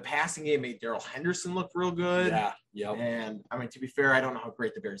 the passing game made Darrell Henderson look real good. Yeah. Yep. And I mean, to be fair, I don't know how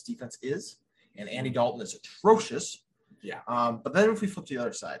great the Bears defense is. And Andy Dalton is atrocious. Yeah. But then if we flip to the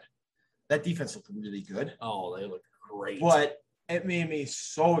other side, that defense looked really good. Oh, they look great. But it made me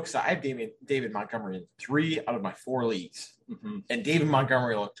so excited. I have David Montgomery in 3 out of my 4 leagues. Mm-hmm. And David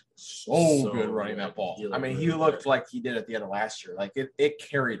Montgomery looked so good running that ball. He He looked like he did at the end of last year. Like it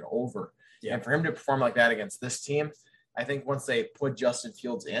carried over. Yeah. And for him to perform like that against this team, I think once they put Justin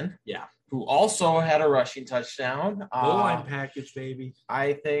Fields in, Yeah. who also had a rushing touchdown. line package, baby.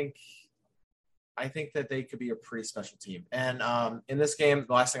 I think that they could be a pretty special team. And in this game,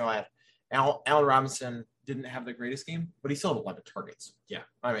 the last thing I'll add, Allen Robinson didn't have the greatest game, but he still had 11 targets. Yeah.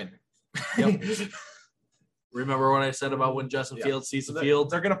 I mean, Yep. Remember what I said about when Justin Fields sees the field?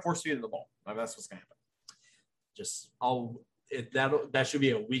 They're going to force feed the ball. I mean, that's what's going to happen. That should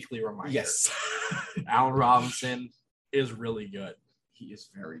be a weekly reminder. Yes. Allen Robinson is really good. He is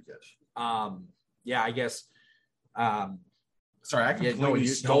very good. Yeah, I guess. Sorry, I completely you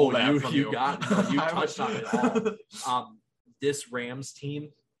stole that from you. You touched on it all. This Rams team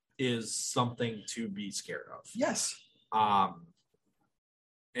is something to be scared of. Yes.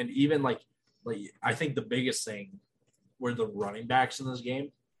 And even like I think the biggest thing were the running backs in this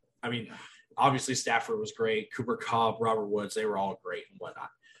game. I mean, obviously Stafford was great. Cooper Kupp, Robert Woods, they were all great and whatnot.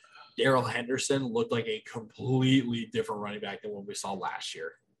 Darrell Henderson looked like a completely different running back than what we saw last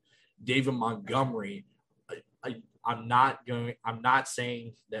year. David Montgomery, I'm not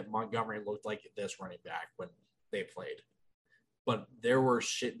saying that Montgomery looked like this running back when they played, but there was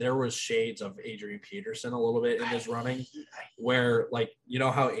shades of Adrian Peterson a little bit in his running, where like you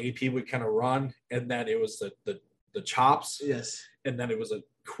know how AP would kind of run and then it was the chops, Yes. and then it was a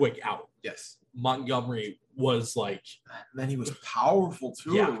quick out. Yes. Montgomery was like, And then he was powerful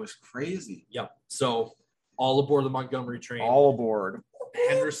too. Yeah. It was crazy. yep. So all aboard the Montgomery train. All aboard.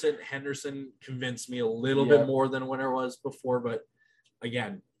 Henderson convinced me a little Yeah. bit more than when it was before, but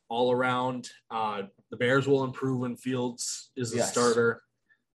again, all around, the Bears will improve when Fields is a Yes. starter,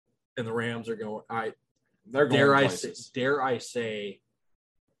 and the Rams are going. They're going places. Dare I say,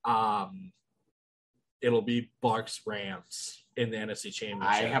 it'll be Bucks Rams in the NFC Championship.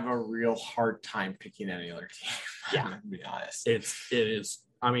 I have a real hard time picking any other team. Yeah. to be honest. It is.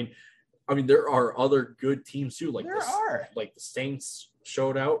 I mean, there are other good teams too. Like There are. Like the Saints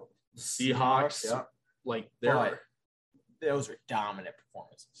showed out, the Seahawks. Yeah. Like there But are. those are dominant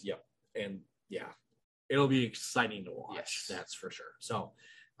performances. Yep. And yeah, it'll be exciting to watch. Yes. That's for sure. So,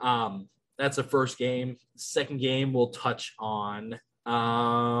 that's the first game. Second game we'll touch on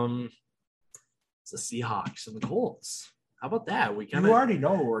it's the Seahawks and the Colts. How about that? You already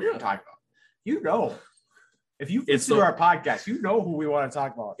know what we're going to talk about. You know. If you listen to our podcast, you know who we want to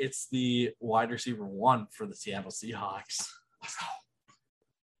talk about. It's the wide receiver 1 for the Seattle Seahawks. Let's go.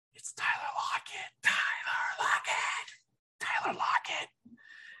 It's Tyler Lockett.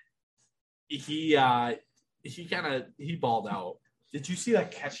 He balled out. Did you see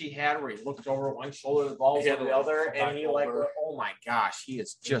that catch he had where he looked over one shoulder, the ball was on the other, and he oh my gosh, he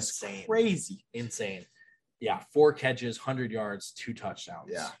is just insane. Crazy. Insane. Yeah, 4 catches, 100 yards, 2 touchdowns.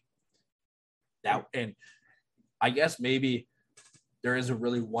 Yeah. And I guess maybe there isn't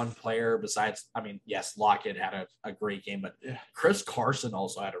really one player besides, yes, Lockett had a great game, but Chris Carson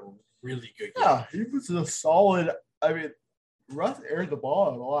also had a really good game. Yeah, he was a solid. Russ aired the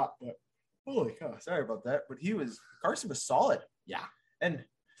ball a lot, but holy cow, sorry about that. But Carson was solid. Yeah. And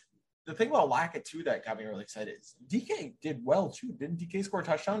the thing about Lockett, too, that got me really excited is DK did well, too. Didn't DK score a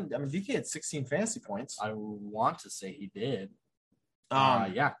touchdown? DK had 16 fantasy points. I want to say he did.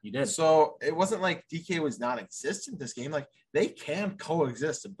 Yeah, he did. So it wasn't like DK was non-existent this game. Like, they can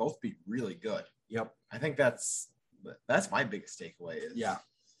coexist and both be really good. Yep. I think that's my biggest takeaway.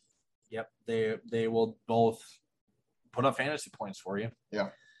 Yep. They will both put up fantasy points for you. Yeah.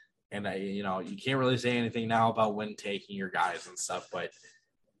 And you can't really say anything now about when taking your guys and stuff, but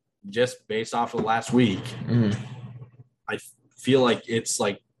just based off of last week, I feel like it's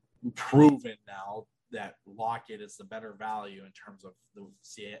like proven now that Lockett is the better value in terms of the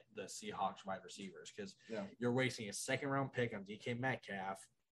Seahawks wide receivers, because you're wasting a second round pick on DK Metcalf,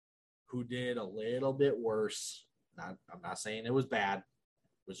 who did a little bit worse. I'm not saying it was bad,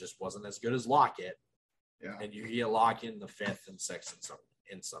 it just wasn't as good as Lockett. Yeah. And you get Lockett in the 5th and 6th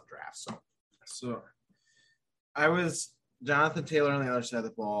in some drafts. So I was Jonathan Taylor on the other side of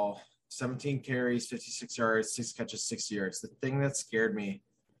the ball, 17 carries, 56 yards, 6 catches, 60 yards. The thing that scared me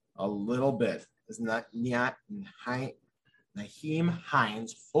a little bit is Nyheim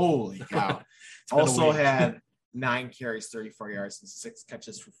Hines. Holy cow. Also had 9 carries, 34 yards, and 6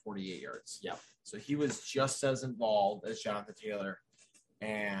 catches for 48 yards. Yeah. So he was just as involved as Jonathan Taylor.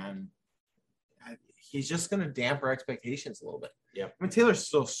 And he's just going to damper expectations a little bit. Yeah. Taylor's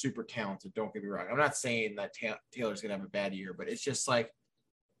still super talented. Don't get me wrong. I'm not saying that Taylor's going to have a bad year, but it's just like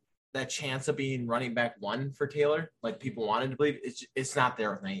that chance of being running back 1 for Taylor, like people wanted to believe, it's not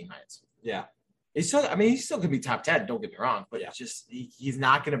there with Nyheim Hines. Yeah. He's still going to be top 10. Don't get me wrong, but it's just, he's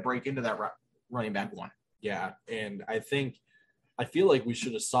not going to break into that running back 1. Yeah. And I feel like we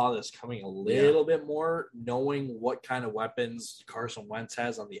should have saw this coming a little bit more, knowing what kind of weapons Carson Wentz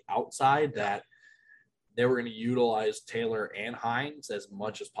has on the outside, that they were going to utilize Taylor and Hines as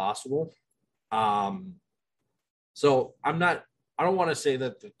much as possible. So I don't want to say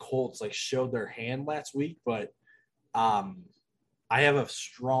that the Colts showed their hand last week, but I have a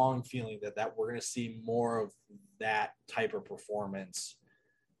strong feeling that we're going to see more of that type of performance,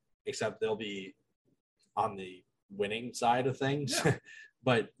 except they'll be on the winning side of things. Yeah.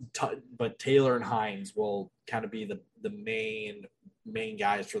 but Taylor and Hines will kind of be the main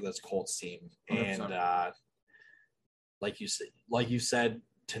guys for this Colts team. 100%. And like you said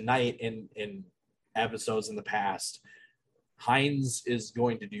tonight in episodes in the past, Hines is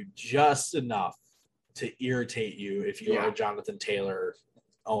going to do just enough to irritate you if you are a Jonathan Taylor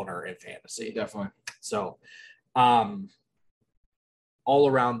owner in fantasy. Definitely. So all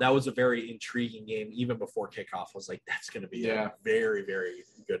around, that was a very intriguing game. Even before kickoff, I was like, that's going to be a very, very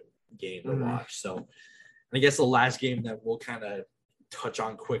good game to watch. So, and I guess the last game that we'll kind of touch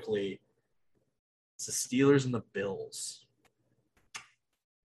on quickly is the Steelers and the Bills.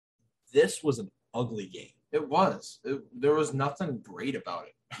 This was an ugly game. It was. There was nothing great about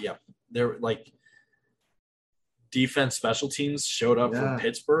it. Yep. There defense, special teams showed up from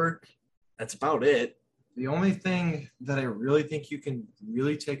Pittsburgh. That's about it. The only thing that I really think you can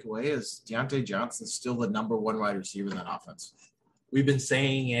really take away is Deontay Johnson's still the number 1 wide receiver in that offense. We've been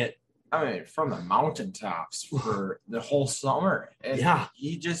saying it. From the mountaintops for the whole summer. And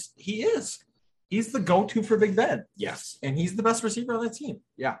he is. He's the go-to for Big Ben. Yes. And he's the best receiver on that team.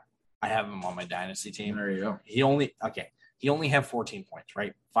 Yeah. I have him on my dynasty team. There you go. He only had 14 points,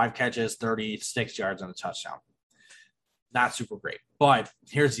 right? 5 catches, 36 yards, and a touchdown. Not super great. But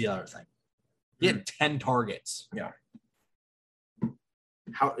here's the other thing. He had 10 targets. Yeah.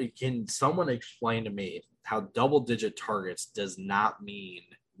 How can someone explain to me how double-digit targets does not mean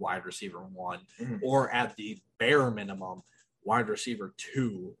wide receiver 1 or at the bare minimum wide receiver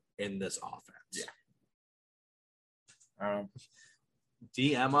 2 in this offense? Yeah.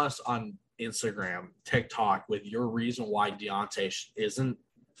 DM us on Instagram, TikTok with your reason why Deontay isn't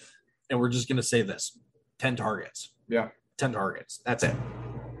and we're just gonna say this: 10 targets. Yeah. 10 targets. That's it.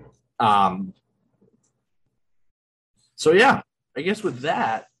 So yeah, I guess with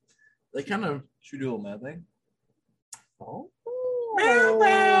that, they kind of Should we do a little mad thing? oh, We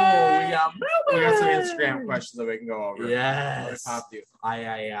got some Instagram questions that we can go over. Yes. Pop you.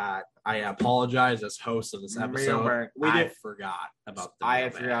 I apologize as host of this episode. I forgot about the I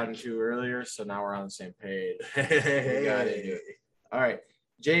had forgotten too earlier, so now we're on the same page. We got it. All right.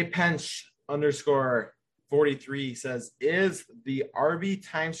 J Pench _43 says, is the RV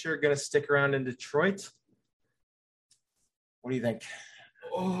timeshare going to stick around in Detroit? What do you think?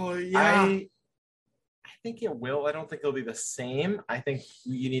 Oh, yeah. I think it will. I don't think it'll be the same. I think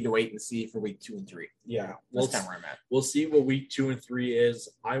you need to wait and see for week 2 and 3. Yeah. That's kind of where I'm at. We'll see what week 2 and 3 is.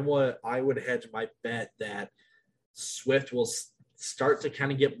 I would hedge my bet that Swift will start to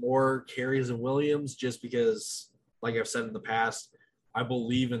kind of get more carries than Williams, just because, like I've said in the past, I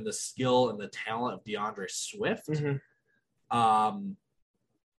believe in the skill and the talent of DeAndre Swift. Mm-hmm.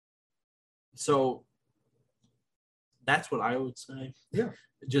 So that's what I would say. Yeah.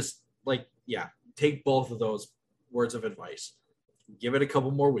 Just take both of those words of advice. Give it a couple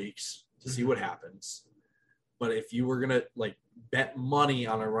more weeks to see what happens. But if you were going to bet money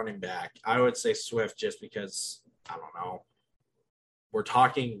on a running back, I would say Swift, just because, I don't know, we're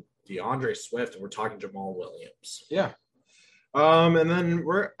talking DeAndre Swift and we're talking Jamal Williams. Yeah. And then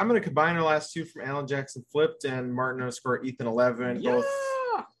I'm going to combine our last two from Alan Jackson Flipped and Martin _Ethan11. Yeah. Both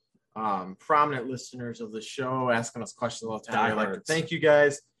prominent listeners of the show, asking us questions all the time. I'd like to thank you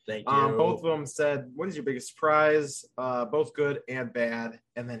guys. Thank you. Both of them said, what is your biggest surprise? Both good and bad.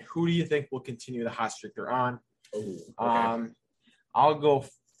 And then who do you think will continue the hot streak they're on? Ooh, okay. I'll go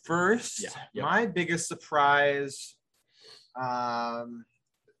first. Yeah. Yep. My biggest surprise,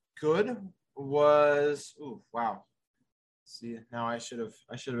 good, was wow. See, now I should have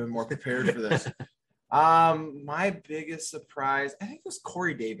been more prepared for this. My biggest surprise, I think, was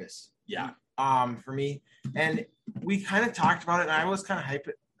Corey Davis. Yeah. For me, and we kind of talked about it, and I was kind of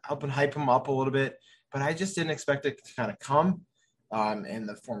helping hype him up a little bit, but I just didn't expect it to kind of come. In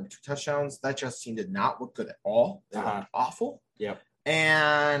the form of 2 touchdowns. That just team did not look good at all. They looked awful. Yep.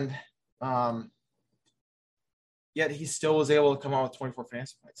 And yet he still was able to come out with 24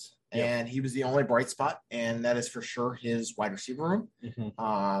 fantasy points. Yep. And he was the only bright spot, and that is for sure his wide receiver room.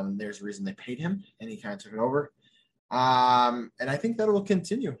 Mm-hmm. There's a reason they paid him, and he kind of took it over. And I think that will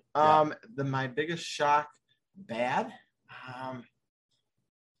continue. My biggest shock, bad.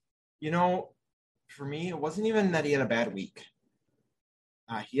 For me, it wasn't even that he had a bad week.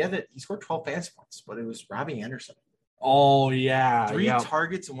 He scored 12 fantasy points, but it was Robbie Anderson. Oh, yeah. 3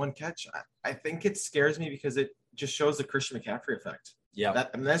 targets and 1 catch. I think it scares me because it just shows the Christian McCaffrey effect. Yeah.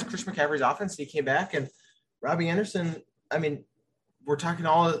 That's Christian McCaffrey's offense. He came back, and Robbie Anderson, we're talking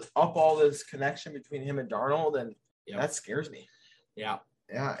all this connection between him and Darnold, and that scares me. Yeah.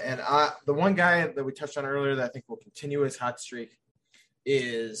 Yeah. And the one guy that we touched on earlier that I think will continue his hot streak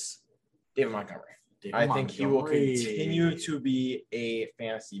is David Montgomery. I think he will continue to be a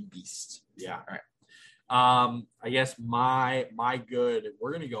fantasy beast. Yeah. All right. I guess my good, we're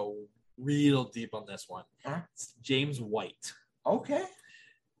going to go real deep on this one. It's James White. Okay.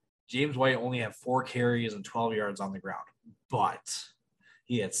 James White only had 4 carries and 12 yards on the ground, but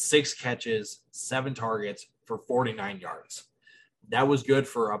he had 6 catches, 7 targets for 49 yards. That was good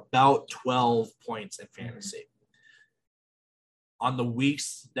for about 12 points in fantasy. On the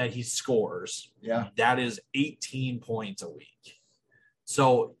weeks that he scores, that is 18 points a week.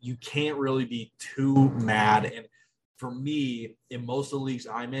 So you can't really be too mad. And for me, in most of the leagues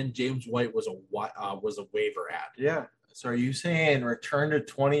I'm in, James White was a waiver ad. Yeah. So are you saying return to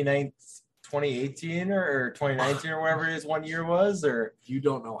 2018 or 2019 or whatever his 1 year was? Or you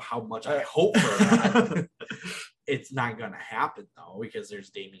don't know how much I hope for that. It's not going to happen though, because there's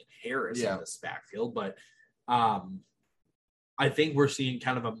Damian Harris in this backfield. But I think we're seeing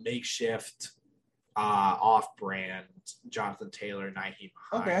kind of a makeshift, off-brand Jonathan Taylor, Nyheim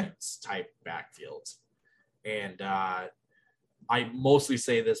Hines type backfields. And I mostly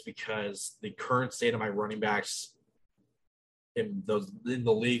say this because the current state of my running backs in the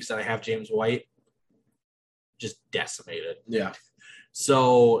leagues that I have James White just decimated. Yeah.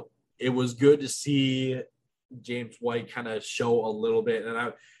 So it was good to see James White kind of show a little bit.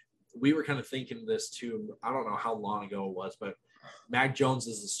 And we were kind of thinking this too. I don't know how long ago it was, but Mac Jones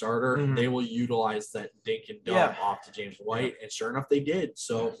is the starter. Mm-hmm. They will utilize that dink and dump off to James White. And sure enough, they did.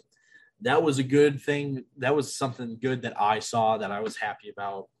 So that was a good thing. That was something good that I saw that I was happy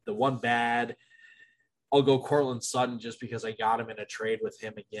about. The one bad, I'll go Cortland Sutton just because I got him in a trade with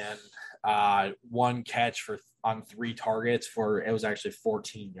him again. 1 catch on 3 targets it was actually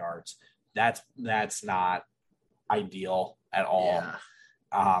 14 yards. That's not ideal at all.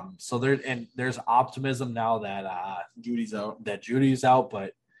 Yeah. So there's optimism now that Judy's out.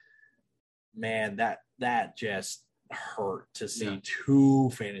 But man, that just hurt to see 2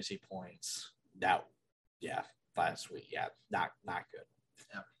 fantasy points. Last week. Yeah, not good.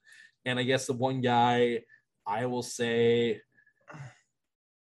 Yeah. And I guess the one guy I will say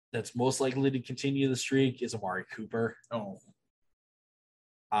that's most likely to continue the streak is Amari Cooper. Oh.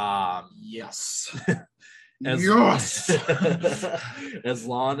 Yes. Yes. As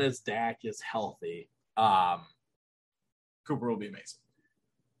long as Dak is healthy, Cooper will be amazing.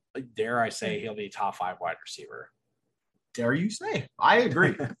 Dare I say he'll be top 5 wide receiver. Dare you say? I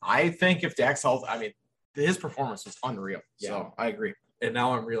agree. I think if Dak's healthy, I mean, his performance was unreal. Yeah. So I agree. And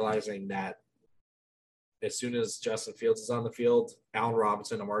now I'm realizing that as soon as Justin Fields is on the field, Allen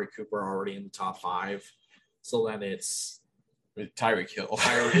Robinson, Amari Cooper are already in the top 5. So then it's Tyreek Hill.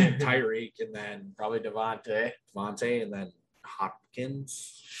 Tyreek, and then Probably Devontae, and then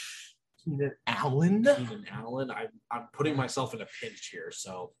Hopkins. Keenan Allen. I'm putting myself in a pinch here.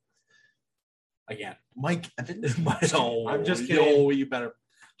 So again, Mike Evans. I'm just kidding. You better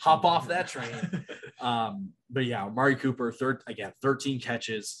hop off that train. But yeah, Amari Cooper, 13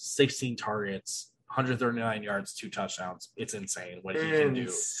 catches, 16 targets, 139 yards, 2 touchdowns. It's insane what he can do.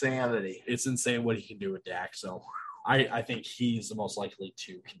 Insanity. It's insane what he can do with Dak. So I think he's the most likely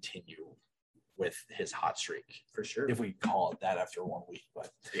to continue with his hot streak For sure. if we call it that after 1 week. But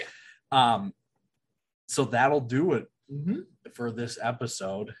yeah. So that'll do it for this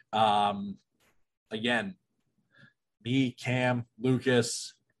episode. Again, me, Cam,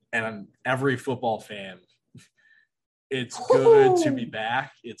 Lucas, and every football fan, it's good to be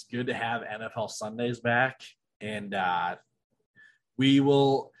back. It's good to have NFL Sundays back. And we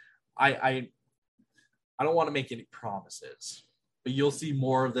will I don't want to make any promises, but you'll see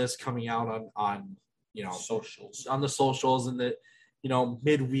more of this coming out on socials. On the socials and the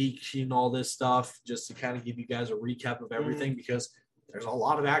midweek, all this stuff, just to kind of give you guys a recap of everything, because there's a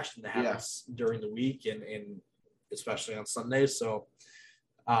lot of action that happens during the week and especially on Sundays. So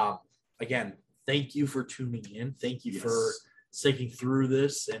again, thank you for tuning in. Thank you for sticking through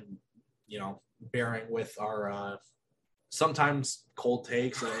this and bearing with our sometimes cold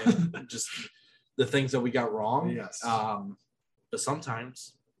takes and just the things that we got wrong. But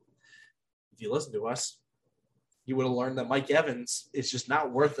sometimes if you listen to us, you would have learned that Mike Evans is just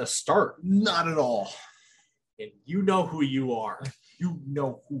not worth a start. Not at all. And you know who you are. You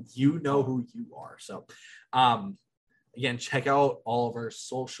know who you are. So again, check out all of our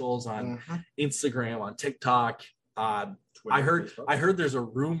socials on Instagram, on TikTok. Twitter, I heard there's a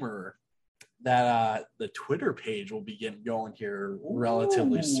rumor that the Twitter page will be getting going here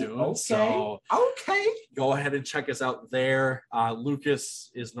relatively soon. Okay. So go ahead and check us out there.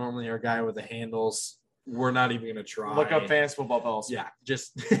 Lucas is normally our guy with the handles. We're not even going to try. Look up Fantasy Football Fellas. Yeah,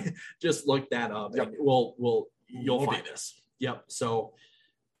 just look that up. Yep. And you'll find us. Yep. So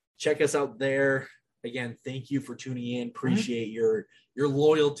check us out there. Again, thank you for tuning in. Appreciate your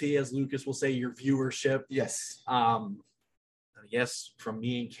loyalty, as Lucas will say, your viewership. Yes. I guess from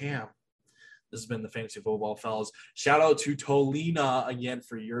me and Cam, this has been the Fantasy Football Fellas. Shout out to Tolina again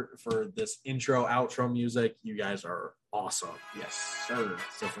for this intro, outro music. You guys are awesome. Yes, sir.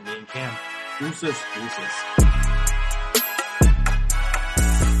 So from me and Cam, deuces.